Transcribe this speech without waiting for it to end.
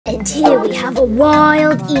And here we have a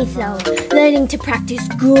wild etho, learning to practice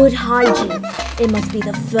good hygiene. It must be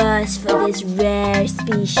the first for this rare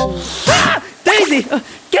species. Ah! Daisy!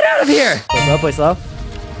 Get out of here! Play slow.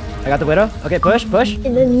 I got the widow. Okay, push.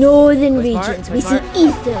 In the northern regions, we see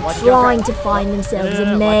etho trying to find themselves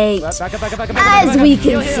a mate. As we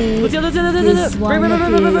can see, this one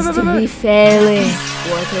appears to be failing.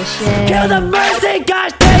 What a shame. Kill the mercy!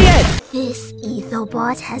 Gosh dang it! This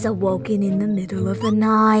Ethobot has awoken in the middle of the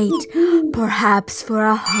night. Perhaps for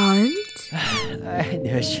a hunt? I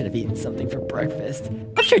knew I should have eaten something for breakfast.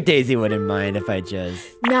 I'm sure Daisy wouldn't mind if I just...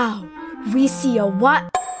 Now, we see a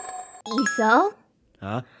what? Etho?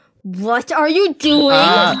 Huh? What are you doing?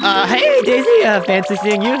 Hey Daisy, fancy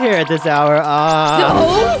seeing you here at this hour.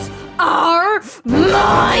 Those are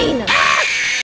mine!